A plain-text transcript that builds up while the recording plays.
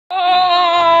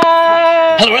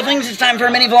Hello Earthlings, it's time for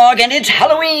a mini vlog and it's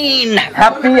Halloween!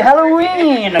 Happy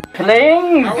Halloween!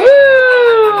 Playing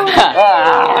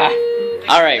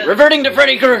Alright, reverting to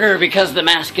Freddy Krueger because the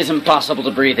mask is impossible to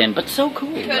breathe in, but so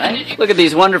cool, right? Look at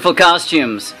these wonderful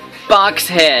costumes.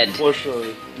 Boxhead.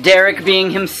 Derek being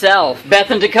himself.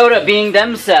 Beth and Dakota being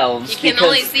themselves. You can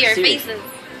only see our faces.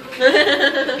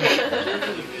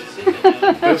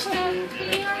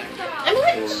 I'm a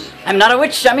witch. I'm not a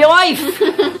witch, I'm your wife!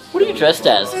 What are you dressed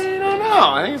as? I don't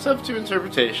know. I think it's up to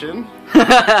interpretation.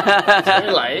 It's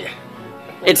very light.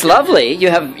 It's lovely. You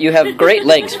have great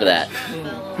legs for that.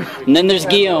 And then there's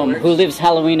Guillaume, who lives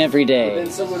Halloween every day.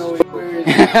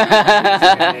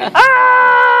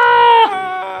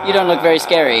 You don't look very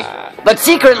scary. But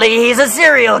secretly, he's a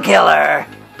serial killer!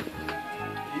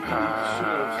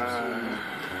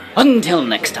 Until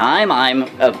next time, I'm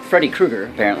Freddy Krueger,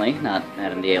 apparently, not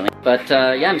Adam the Alien. But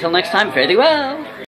yeah, until next time, fare thee well!